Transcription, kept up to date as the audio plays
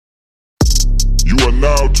You are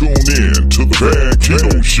now tuned in to the Van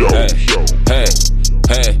Keto Show.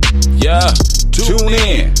 Hey, yeah. Tune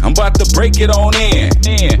in, I'm about to break it on in.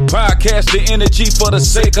 Podcast the energy for the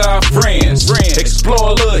sake of our friends.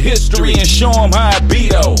 Explore a little history and show them how it be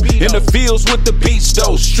though. In the fields with the beats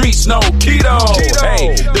though, streets no keto.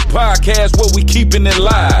 Hey, the podcast where we keeping it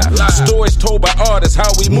live. Stories told by artists, how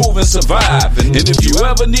we move and survive. And if you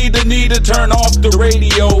ever need to turn off the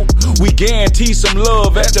radio, we guarantee some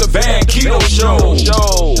love at the Van Keto Show. With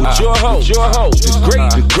your host, it's great.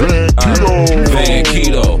 Van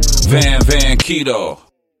Keto. Van Keto.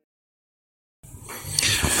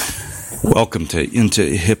 Welcome to Into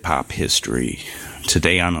Hip Hop History.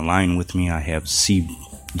 Today on the line with me, I have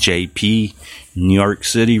CJP, New York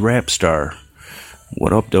City rap star.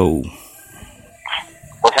 What up, though?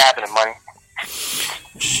 What's happening, money?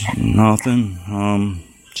 Nothing.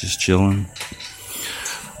 Just chilling.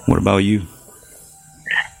 What about you?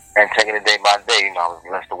 And taking it day by day. I was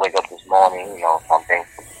blessed to wake up this morning. I'm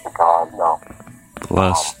thankful to God.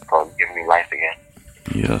 Blessed. For giving me life again.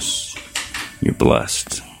 Yes, you're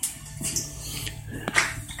blessed.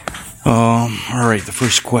 All right, the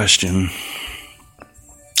first question.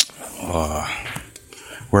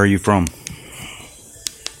 Where are you from?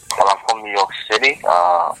 Well, I'm from New York City.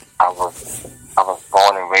 I was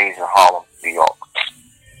born and raised in Harlem, New York.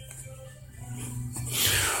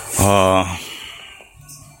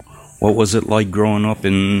 What was it like growing up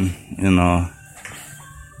in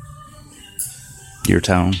your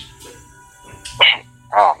town?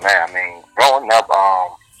 Oh man, growing up,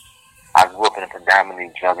 I grew up in a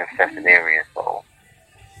predominantly drug-infested area. So,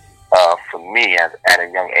 for me, at a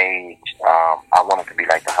young age, I wanted to be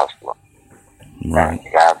like the hustler. Right. The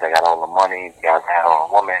guys that got all the money, the guys that had all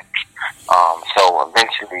the women. So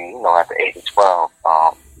eventually, at the age of 12,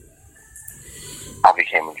 I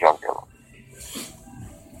became a drug dealer.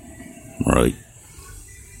 Right.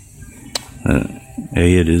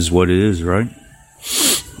 Hey, it is what it is, right?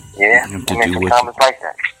 Yeah, you have to do what like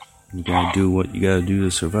that. You gotta do what you gotta do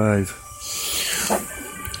to survive.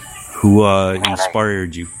 Who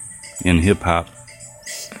inspired you in hip hop?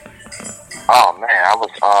 Oh man,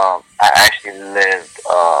 I actually lived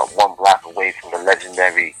 1 block away from the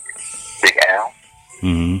legendary Big L.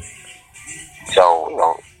 Mm-hmm. So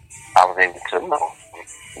I was able to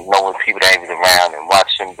know the people that he was around and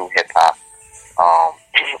watch him do hip hop.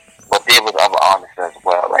 But there was other artists as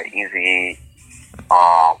well, like Eazy-E.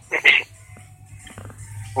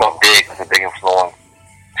 Big was a big influence.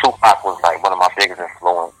 Tupac was like one of my biggest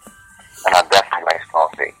influence, and I definitely like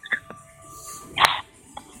Scarface.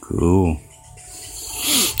 Cool.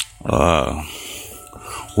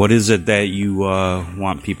 What is it that you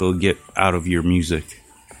want people to get out of your music?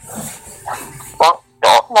 Well,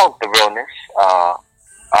 the realness.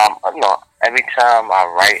 Every time I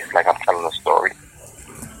write, it's like I'm telling a story.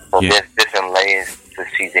 So there's different layers to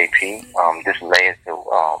CJP. Different layers to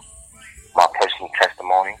my personal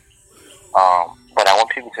testimony. But I want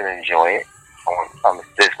people to enjoy it.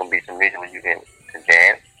 There's going to be some music where you can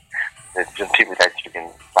dance. There's some people that you can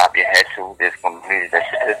bob your head to. There's going to be music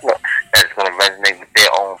that's going to resonate with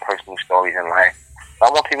their own personal stories in life. So I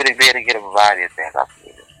want people to be able to get a variety of things out of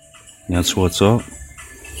music. That's what's up.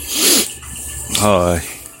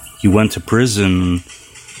 You went to prison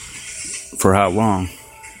for how long?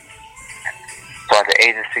 So at the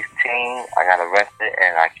age of 16, I got arrested,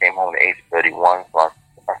 and I came home at the age of 31, so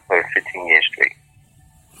I served 15 years straight.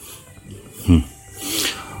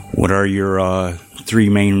 What are your 3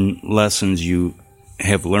 main lessons you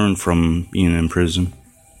have learned from being in prison?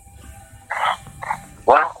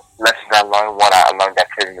 Well, lessons I learned, one, I learned that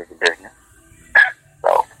prison is a business.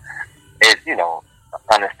 So, it's,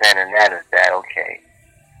 understanding that is that, okay,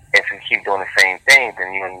 if you keep doing the same thing,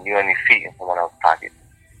 then you're on your feet in someone else's pocket.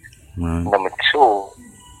 Right. Number 2,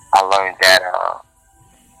 I learned that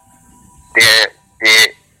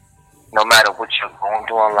no matter what you're going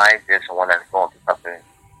through in life, there's someone that's going through something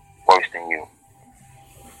worse than you.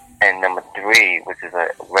 And number 3, which is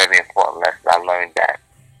a very important lesson, I learned that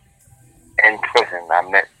in prison, I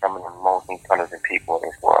met some of the most intelligent people in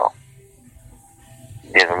this world.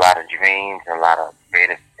 There's a lot of dreams and a lot of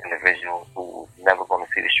creative individuals who's never going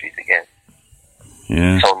to see the streets again.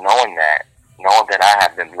 Yeah. So knowing that I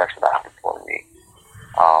have been blessed with the opportunity,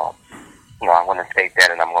 I'm going to take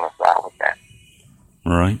that and I'm going to start with that.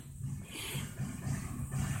 Right.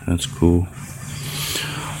 That's cool.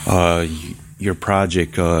 Your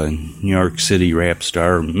project, New York City Rap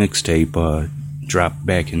Star mixtape, dropped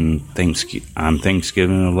back on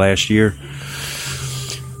Thanksgiving of last year,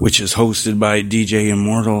 which is hosted by DJ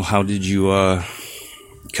Immortal. How did you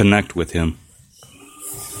connect with him?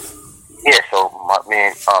 Yeah, so me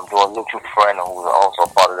and doing a mutual friend who was also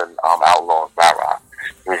part of the Outlaws, Rara.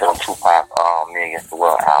 He was on Tupac, Me Against the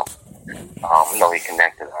World album. He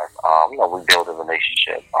connected us. We built a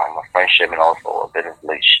relationship, a friendship, and also a business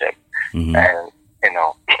relationship. Mm-hmm. And and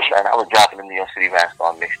I was dropping the New York City Rap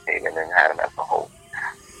Star mixtape, and then had him as a whole.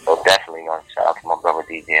 So definitely, shout out to my brother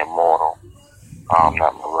DJ Immortal.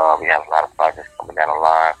 Not my love. We have a lot of projects coming down the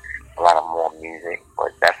line, a lot of more music,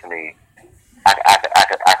 but definitely, I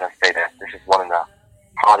can say that this is one of the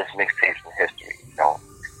hardest mixtapes in history.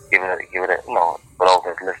 Give it a, for those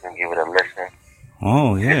that's listening, give it a listen.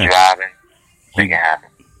 Oh yeah. If you're driving, make it happen.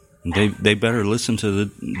 They better listen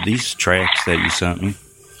to these tracks that you sent me.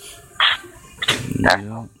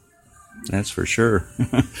 Yeah, that's for sure.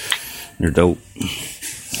 They're dope.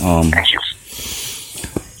 Thank you.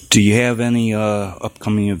 Do you have any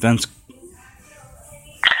upcoming events?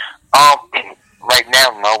 Right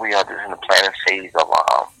now, no. We are just in the planning phase of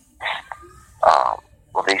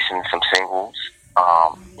releasing some singles.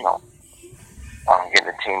 Getting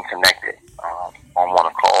the team connected on one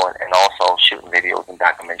accord, and also shooting videos and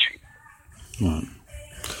documentaries.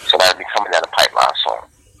 So that'll be coming down the pipeline soon.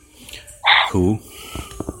 Cool.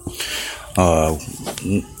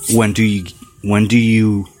 When do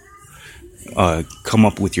you come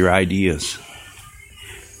up with your ideas?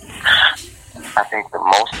 I think the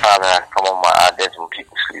most time that I come up with my ideas when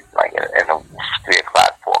people sleep, like at 3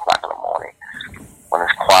 o'clock, 4 o'clock in the morning. When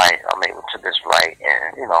it's quiet, I'm able to just write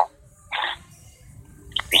and,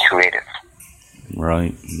 be creative.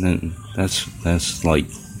 Right. That's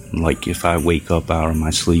like if I wake up out of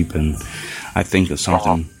my sleep and I think of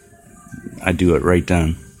something, I do it right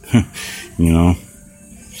then. Yes,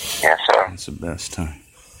 sir. It's the best time.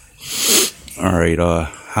 All right.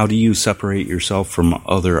 How do you separate yourself from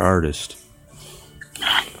other artists?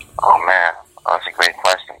 Oh man, that's a great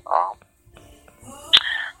question.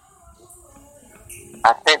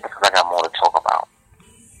 I think because I got more to talk about.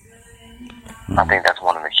 I think that's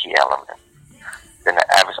one of the key elements. Than the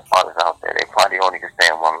average artist out there, they probably only can stay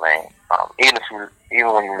in one lane.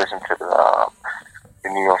 Even when you listen to the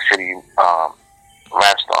New York City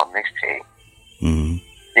Rap Star mixtape,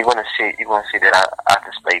 you're gonna see that I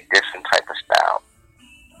display different type of style,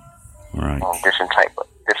 right? Different type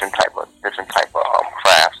of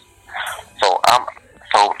crafts. So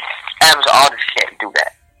average artists can't do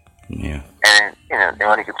that. Yeah. And they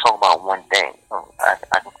only can talk about one thing. I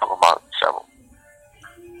can talk about several.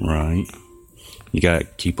 Right. You gotta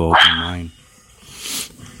keep an open mind.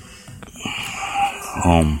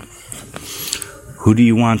 Who do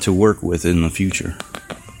you want to work with in the future?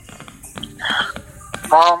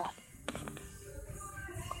 I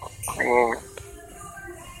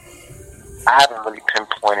haven't really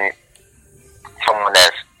pinpointed someone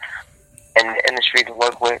that's in the industry to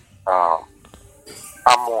work with.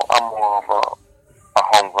 I'm more of a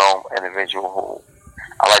homegrown individual who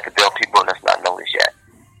I like to build people that's not noticed yet.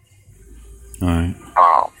 All right.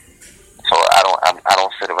 So I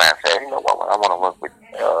don't sit around and say, I want to work with,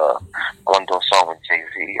 I want to do a song with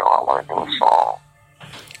Jay-Z, or I want to do a song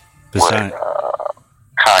with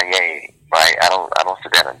Kanye, right? I don't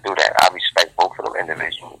sit down and do that. I respect both of them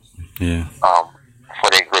individuals. Yeah. For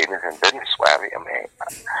their greatness in business, but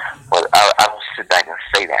I don't sit back and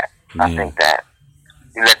say that. Yeah. I think that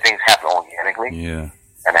you let things happen organically. Yeah.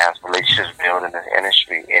 And as relationships build in this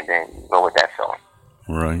industry, and then you go with that feeling.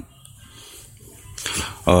 Right.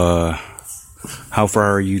 How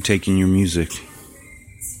far are you taking your music?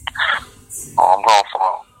 I'm going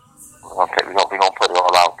far. We're gonna put it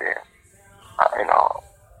all out there.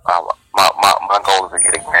 My goal is to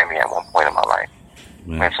get a Grammy at one point in my life.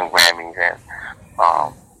 Yeah. Win some Grammys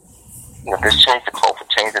and just change the culture,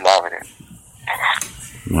 change the narrative.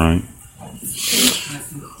 Right.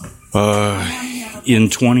 In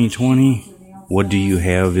 2020, what do you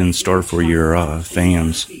have in store for your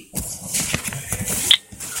fans? In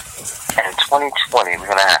 2020, we're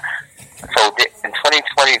gonna have. In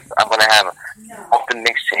 2020, I'm gonna have off the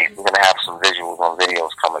mixtape. We're gonna have some visuals on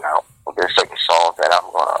videos coming out. There's certain songs that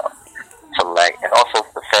I'm gonna select, and also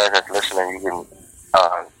for the fans that's listening, you can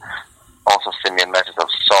also send me a message of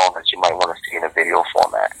songs that you might want to see in a video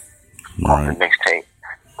format on the mixtape.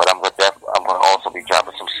 But I'm gonna also be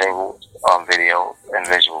dropping some singles, videos, and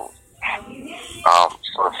visuals,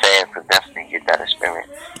 so the fans can definitely get that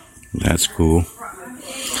experience. That's cool.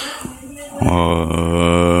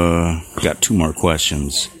 Got 2 more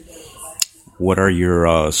questions. What are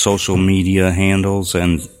your social media handles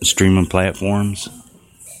and streaming platforms?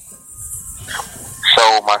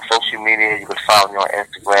 So my social media, you can follow me on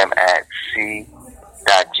Instagram at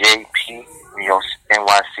c.jp,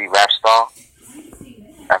 NYC Rap Star.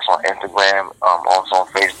 That's on Instagram. Also on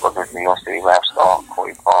Facebook, it's New York City Rap Star,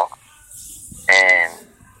 Corey Park. And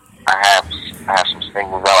I have some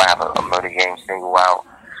singles out. I have a Murder Game single out.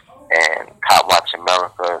 And Cop Watch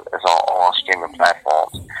America is on all streaming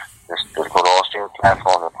platforms. Just go to all streaming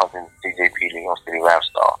platforms and punch in DJP, New York City Rap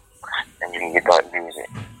Star, and you can get that music.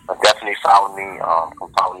 But definitely follow me.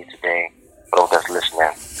 Come follow me today. For those that's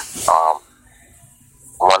listening,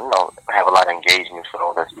 have a lot of engagement for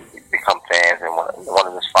those that become fans and want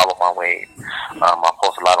to just follow my wave. I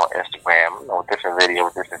post a lot on Instagram. Different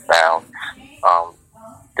videos, different sounds,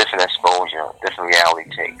 different exposure, different reality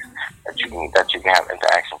takes that you can have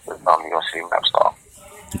interaction with New York City Rap Star.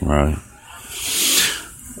 Right.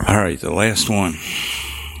 All right, the last one.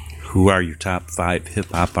 Who are your top 5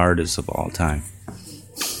 hip-hop artists of all time?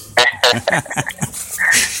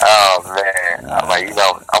 Oh man, I'm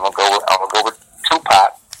gonna go with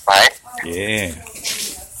Tupac, right? Yeah.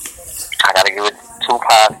 I gotta give it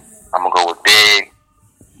Tupac. I'm gonna go with Big.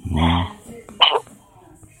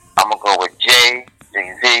 I'm gonna go with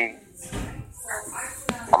Jay-Z.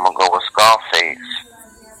 I'm gonna go with Scarface.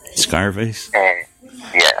 Scarface? And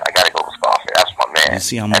yeah, I gotta go with Scarface. That's my man. You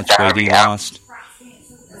see how much weight he lost?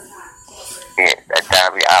 Yeah, that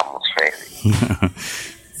Diary album was crazy.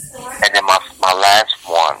 And then my last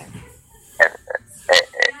one,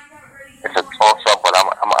 it's a toss-up, but I'm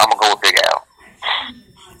gonna go with Big L.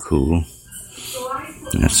 Cool.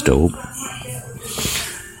 That's dope.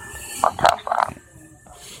 My top 5.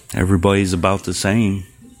 Everybody's about the same.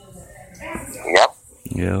 Yep.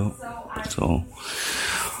 Yeah. So,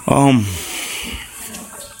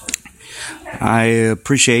 I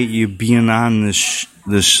appreciate you being on this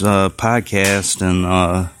podcast, and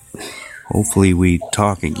hopefully we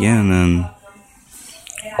talk again. And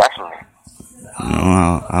definitely,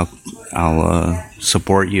 I'll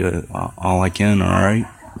support you all I can. All right.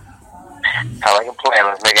 How I can plan.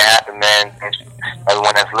 Let's make it happen, man.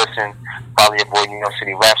 Everyone that's listening, follow your boy New York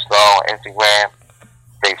City Rap Star on Instagram.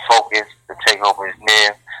 Stay focused. The takeover is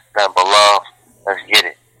near. Nothing but love. Let's get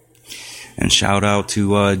it. And shout out to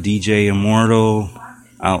DJ Immortal,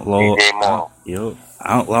 Outlaw. DJ Immortal.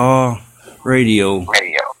 Outlaw Radio.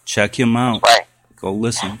 Check him out. Right. Go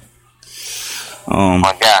listen.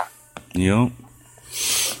 My guy. Yep.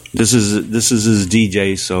 This is his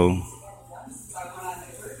DJ, so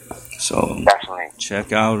definitely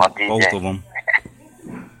check out both of them.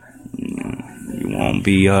 You won't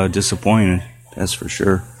be disappointed. That's for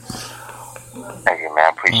sure. Thank you, man.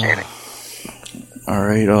 Appreciate it. All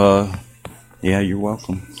right. Yeah, you're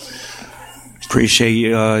welcome. Appreciate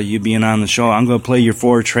you being on the show. I'm gonna play your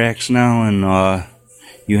 4 tracks now, and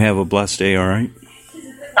you have a blessed day. All right.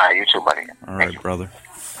 All right, you too, buddy. All right, brother.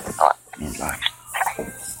 All right. Bye.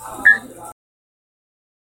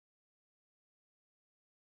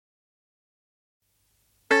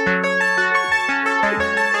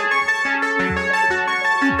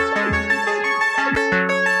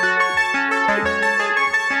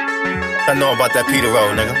 I know about that Peter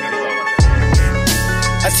Road, nigga.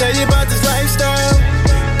 I tell you about this lifestyle.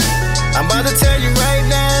 I'm about to tell you right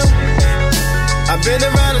now. I've been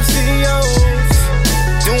around them CEOs,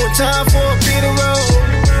 doing time for a Peter Road.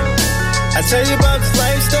 I tell you about this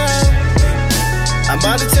lifestyle. I'm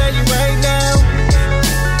about to tell you right now.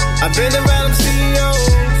 I've been around them CEOs,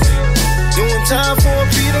 doing time for a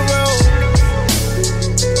Peter Road.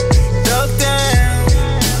 Duck down,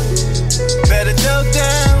 better duck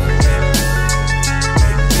down.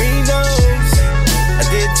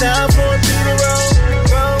 Time for a Peter Road.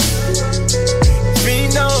 Three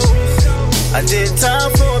knows. I did time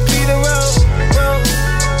for a Peter Road.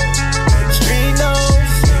 Three knows.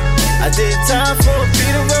 I did time for a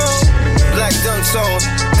Peter Road. Black dunks on.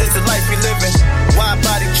 This the life we living. Wide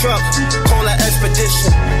body truck. Call that expedition.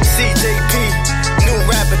 CJP. New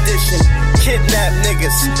rap edition. Kidnap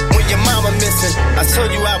niggas when your mama missing. I told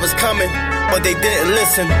you I was coming, but they didn't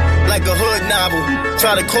listen. Like a hood novel,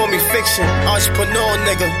 try to call me fiction. Entrepreneur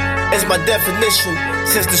nigga is my definition.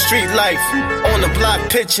 Since the street life, on the block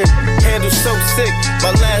pitching. Handle so sick, my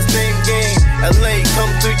last name game. LA come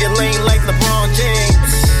through your lane like LeBron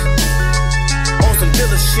James. On some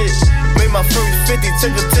dealer shit, made my first 50,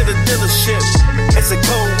 took it to the dealership. It's a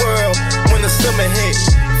cold world when the summer hit.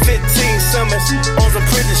 15 summers on some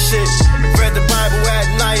pretty shit. Read the Bible at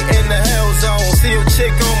night in the hell zone. See a chick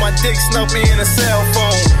on my dick, snuff me in a cell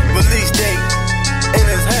phone. Release date in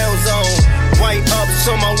his hell zone. White ups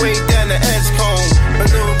on my way down the Edgecombe. A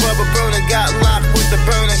little rubber burner got locked with the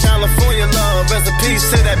burner. California love, as a piece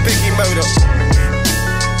to that Biggie murder.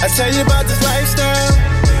 I tell you about this lifestyle.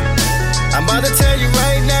 I'm about to tell you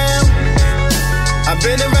right now. I've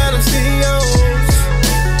been around them CEOs,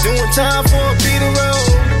 doing time for a Peter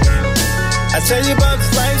Road. tell you about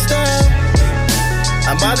this lifestyle.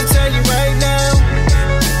 I'm about to tell you right now.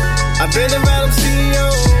 I've been around them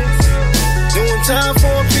CEOs, doing time for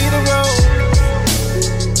a Peter roll.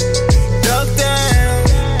 Duck down,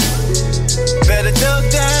 better duck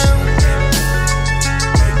down.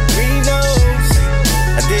 We knows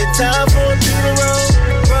I did time for a Peter roll.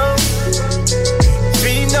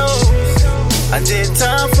 We knows I did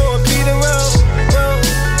time for a Peter roll.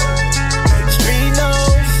 Street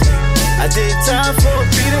knows I did time for a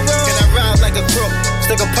Peter roll. And I ride like a crook,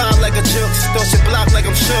 stick a pop like a joke, throw shit block like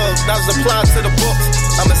I'm shook. Now it's applied to the books.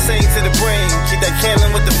 I'm a saint to the brain. Keep that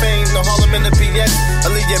Candlin with the fame. No Harlem in the PX.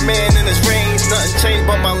 I leave your man in his range. Nothing changed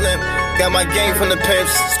but my limp. Got my game from the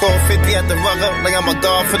pimps. Score 50 at the rugger. Like I'm a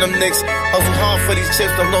dog for them Knicks. Hustle hard for these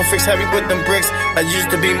chips. I'm no fix heavy with them bricks. I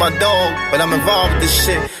used to be my dog, but I'm involved with this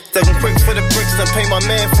shit. Stepping quick for the bricks. I pay my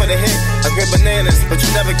man for the hit. I grab bananas, but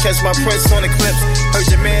you never catch my prints on the clips. Heard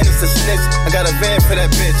your man is a snitch. I got a van for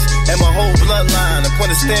that bitch. And my whole bloodline. I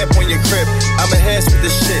put a stamp on your crib. I'm a ass with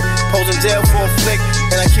this shit. Posing jail for a flick.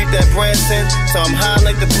 And I keep that Branson, so I'm high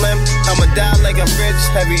like the blimp. I'ma die like I'm rich,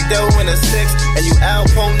 heavy dough in a 6. And you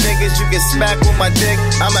Alpo niggas, you get smacked with my dick.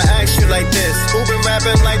 I'ma ask you like this, who been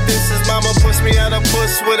rapping like this? His mama push me out a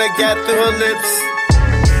puss with a gap through her lips.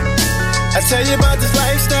 I tell you about this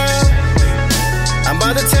lifestyle, I'm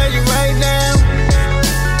about to tell you right now.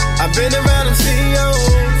 I've been around them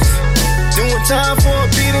CEOs, doing time for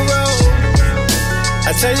a Peter roll.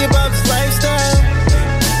 I tell you about this lifestyle,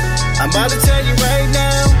 I'm about to tell you right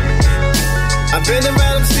now. I've been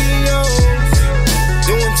around them CEOs,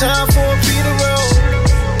 doing time for a Peter roll.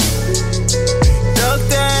 Duck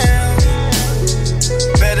down,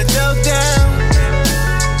 better duck down.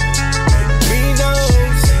 We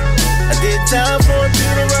knows I did time for a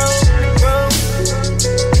Peter roll.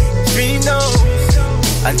 We knows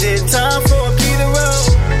I did time for a Peter roll.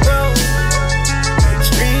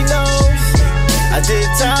 Street knows I did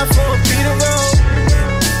time for a Peter roll.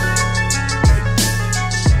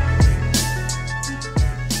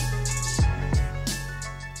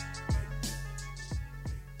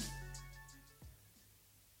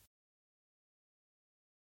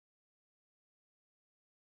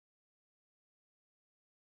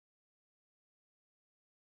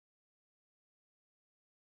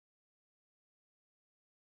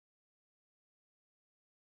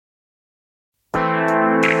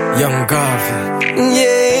 Young Garvey.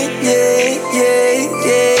 Yeah, yeah, yeah,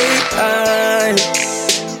 yeah.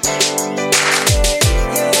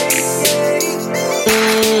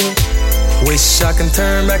 Wish I can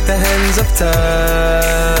turn back the hands of time,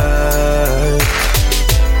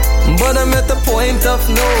 but I'm at the point of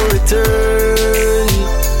no return.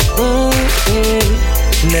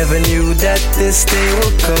 Never knew that this day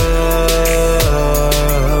would come,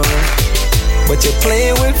 but you're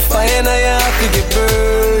playing with fire and I have to get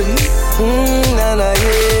burned.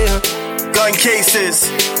 Yeah. Gun cases,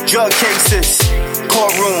 drug cases,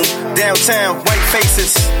 courtroom, downtown, white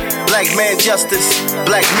faces, black man justice,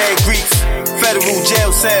 black man grief, federal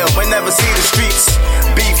jail cell, but never see the streets.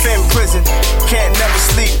 Beef in prison, can't never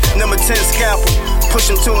sleep. Number 10 scalpel, push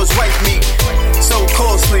him to his white meat. So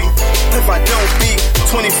costly, if I don't beat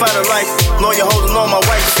 25 to life, lawyer holding on my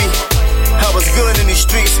white feet. I was good in these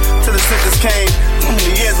streets till the sentence came.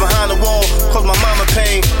 The years behind the wall caused my mama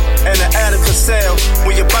pain. And the Attica cell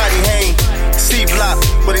where your body hang. C block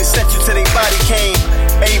where they set you till they body came.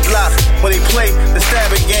 A block where they play the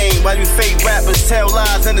stabbing game. While you fake rappers tell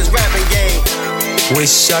lies in this rapping game.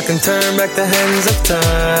 Wish I can turn back the hands of time,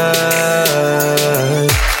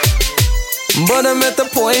 but I'm at the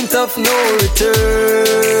point of no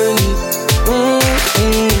return.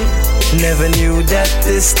 Never knew that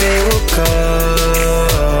this day would come,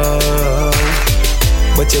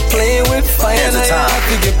 but you're playing with fire and I have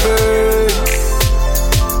to get burned.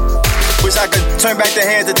 Wish I could turn back the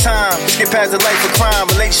hands of time, skip past the life of crime.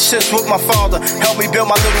 Relationships with my father, help me build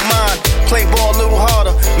my little mind. Play ball a little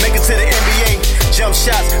harder, make it to the NBA. Jump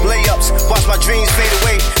shots, layups, watch my dreams fade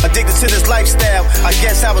away. Addicted to this lifestyle, I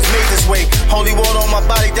guess I was made this way. Holy water on my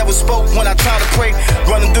body that was spoke when I try to pray.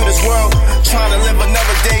 Running through this world, trying to live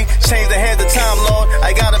another day. Change the hands of time, Lord,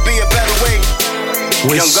 I gotta be a better way.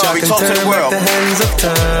 Wish Young Garvey, talk to the world. The hands of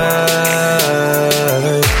time,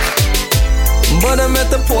 but I'm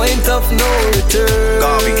at the point of no return.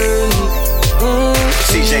 Garvey,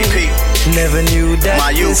 CJP, never knew that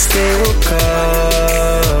this day would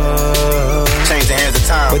come. Change the hands of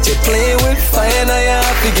time, but you're playing with fire and I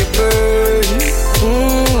have to get burned.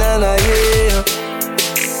 Yeah.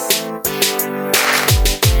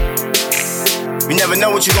 You never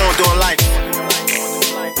know what you're gonna do in life.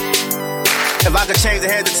 If I could change the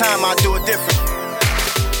hands of time, I'd do it different.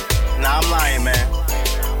 Nah, I'm lying, man.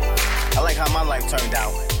 I like how my life turned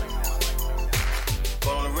out. But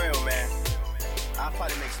on the real, man, I'll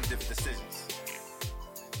probably make some different decisions.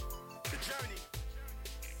 The journey.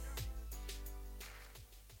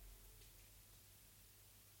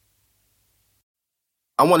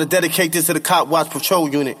 I want to dedicate this to the Cop Watch Patrol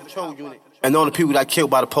Unit and all the people that killed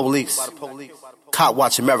by the police. Cop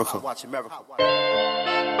Watch America.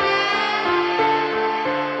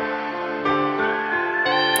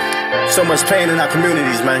 So much pain in our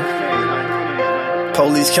communities, man.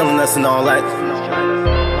 Police killing us and all that.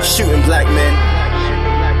 Shooting black men.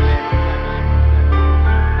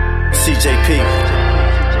 CJP.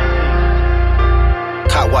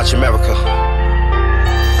 Cop Watch America.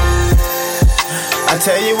 I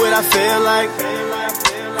tell you what I feel like.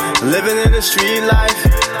 Living in the street life.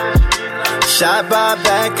 Shot by a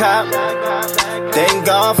bad cop. Thank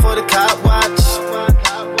God for the Cop Watch.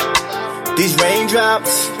 These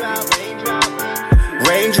raindrops.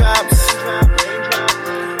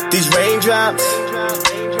 These raindrops.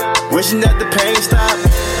 Wishing that the pain stopped.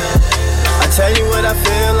 I tell you what I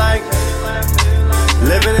feel like.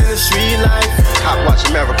 Living in the street life. Cop Watch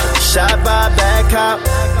America. Shot by a bad cop.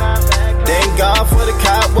 Thank God for the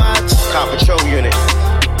Cop Watch. Cop Patrol Unit.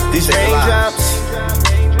 These raindrops.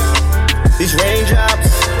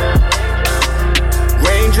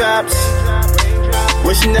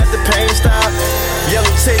 Wishing that the pain stopped.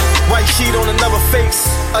 Yellow tape, white sheet on another face.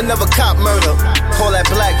 Another cop murder. Call that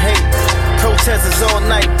black hate. Protesters all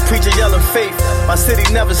night, preaching yelling faith. My city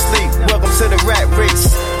never sleep. Welcome to the rat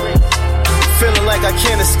race. Feeling like I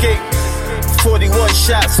can't escape. 41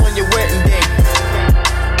 shots on your wedding day.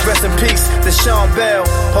 Rest in peace to Sean Bell.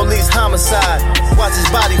 Police homicide. Watch his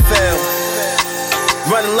body fail.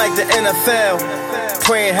 Running like the NFL.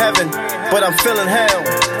 Praying heaven, but I'm feeling hell.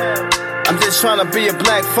 I'm just trying to be a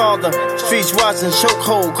black father. Streets watching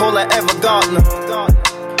chokehold. Call that Ever Gardner.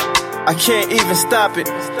 I can't even stop it.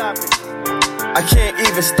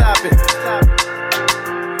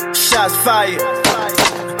 Shots fired.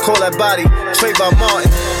 Call that body Trayvon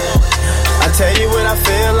Martin. I tell you what I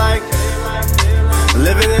feel like.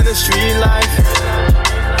 Living in the street life.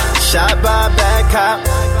 Shot by a bad cop.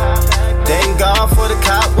 Thank God for the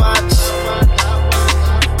Cop Watch.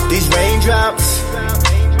 These raindrops.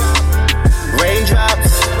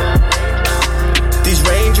 These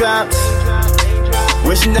raindrops.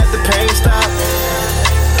 Wishing that the pain stopped.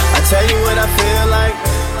 I tell you what I feel like.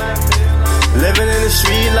 Living in the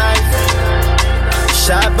street life.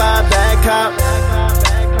 Shot by a bad cop.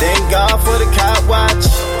 Thank God for the Cop Watch.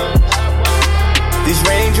 These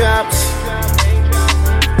raindrops.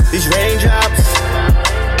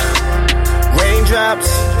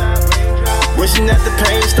 Wishing that the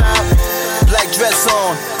pain stopped. Black dress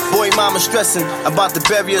on. Boy, mama stressing about to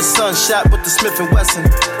bury her son, shot with the Smith & Wesson.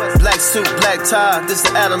 Black suit, black tie, this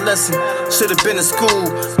an adolescent. Should've been in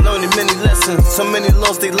school, learning many lessons. So many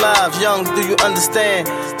lost their lives, young, do you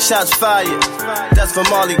understand? Shots fired, that's from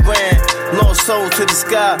Marley Grand. Lost soul to the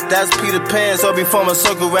sky, that's Peter Pan. So we form a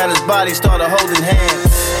circle around his body, started holding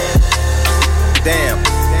hands. Damn.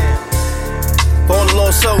 For all the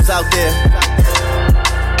lost souls out there,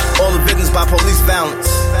 all the victims by police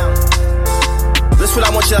violence. This is what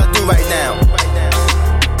I want y'all to do right now.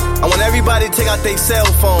 I want everybody to take out their cell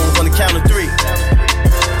phones on the count of 3.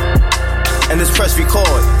 And just press record.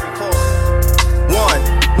 1, 2.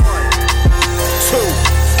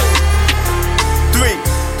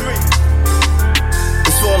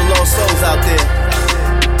 It's for all the lost souls out there.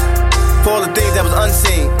 For all the things that was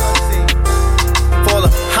unseen. For all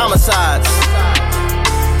the homicides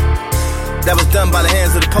that was done by the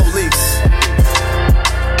hands of the police.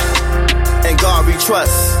 And God we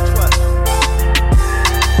trust.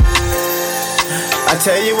 I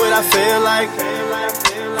tell you what I feel like.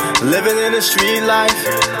 Living in the street life.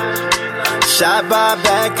 Shot by a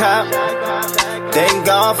bad cop. Thank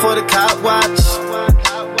God for the Cop Watch.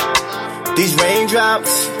 These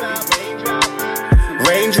raindrops.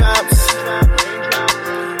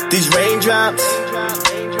 These raindrops.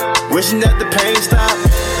 Wishing that the pain stopped.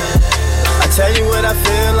 I tell you what I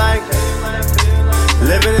feel like.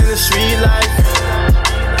 Living in the street life.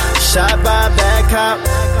 Shot by a bad cop.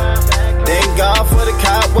 Thank God for the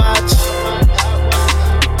Cop Watch.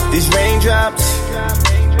 These raindrops.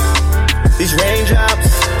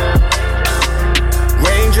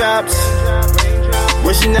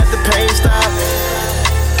 Wishing that the pain stopped.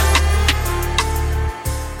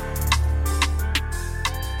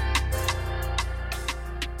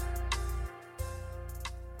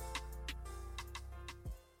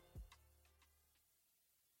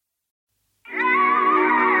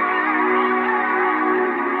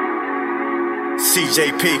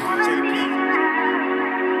 CJP,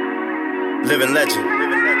 living legend.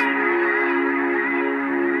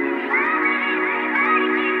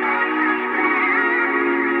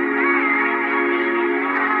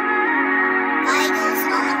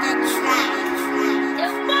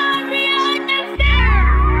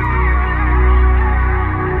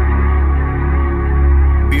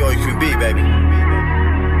 BOQB, baby.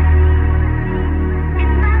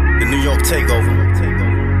 The New York takeover.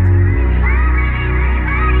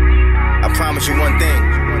 I promise you one thing.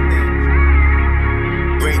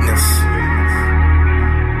 Greatness.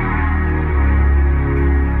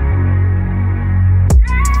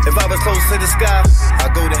 If I was close to the sky,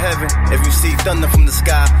 I'd go to heaven. If you see thunder from the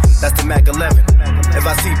sky, that's the Mac 11. If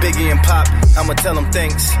I see Biggie and Pop, I'ma tell them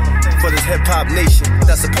thanks for this hip-hop nation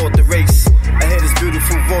that support the race. I hear this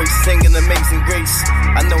beautiful voice singing Amazing Grace.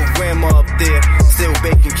 I know grandma up there still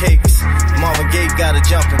baking cakes. Marvin Gaye got her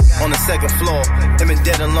jumping on the second floor. Him been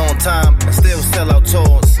dead a long time and still sell out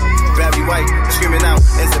tours. Barry White screaming out,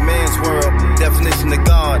 it's a man's world. Definition of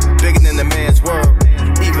God, bigger than the man's world.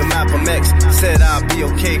 Even Malcolm X said I'll be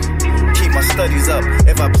okay. Keep my studies up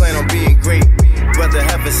if I plan on being great. Whether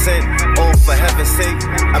heaven sent or for heaven's sake,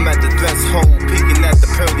 I'm at the threshold, peeking at the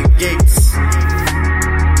pearly gates.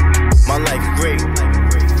 My life great.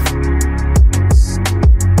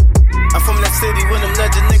 I'm from that city when them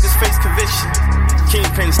legend niggas face conviction.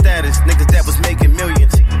 Kingpin status, niggas that was making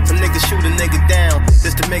millions. Some niggas shoot a nigga down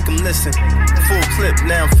just to make them listen. Full clip,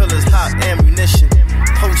 now I'm feeling hot ammunition.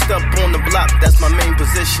 Post up on the block, that's my main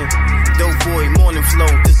position. Dope boy, morning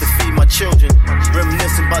flow, just to feed my children.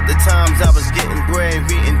 Reminiscing about the times I was getting bread,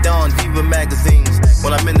 reading Dawn Diva magazines.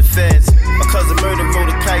 When I'm in the feds, my cousin Murder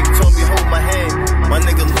rode a kite, told me hold my hand. My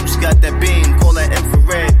nigga Luce got that beam, call that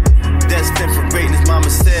infrared. Destined for greatness, mama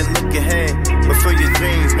said, look ahead. Fulfill your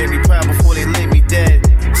dreams, make me proud before they lay me dead.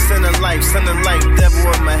 Sin of life,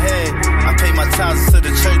 devil in my head. I pay my tithes to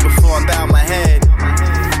the church before I bow my head.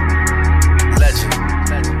 Legend.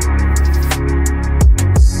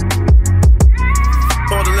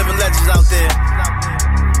 All the living legends out there.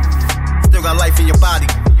 Still got life in your body.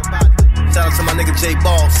 Shout out to my nigga J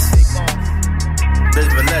Boss.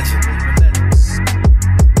 Living legend.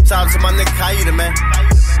 Shout out to my nigga Kaida, man.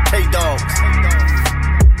 K-Dogs.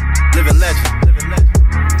 Living legend.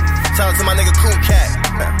 Shout out to my nigga Cool Cat.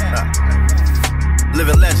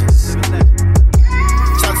 Living legend.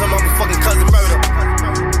 Shout out to my motherfucking cousin Murder.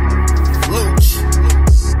 Luch.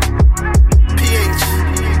 PH.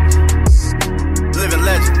 Living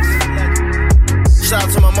legends. Shout out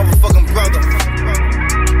to my motherfucking brother,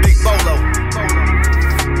 Big Bolo.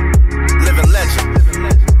 Living legend.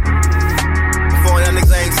 Before that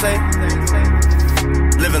niggas ain't say,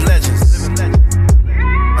 living legends.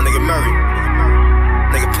 My nigga Murray,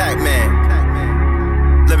 nigga Pac-Man.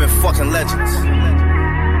 Living fucking legends.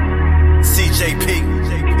 CJP.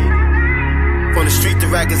 From the street to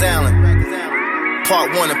Rikers Island.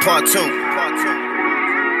 Part 1 and Part 2.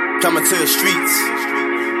 Coming to the streets.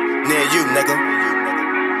 Near you, nigga.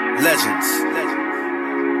 Legends.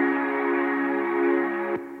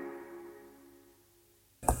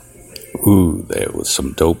 Ooh, that was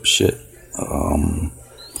some dope shit.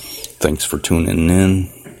 Thanks for tuning in.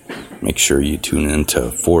 Make sure you tune in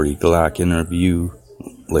to 40 Glock interview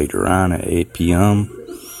later on at 8 p.m.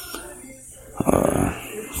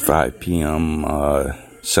 5 p.m.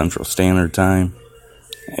 Central Standard Time.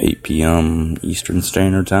 8 p.m. Eastern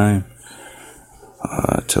Standard Time.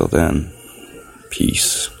 Till then,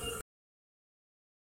 peace.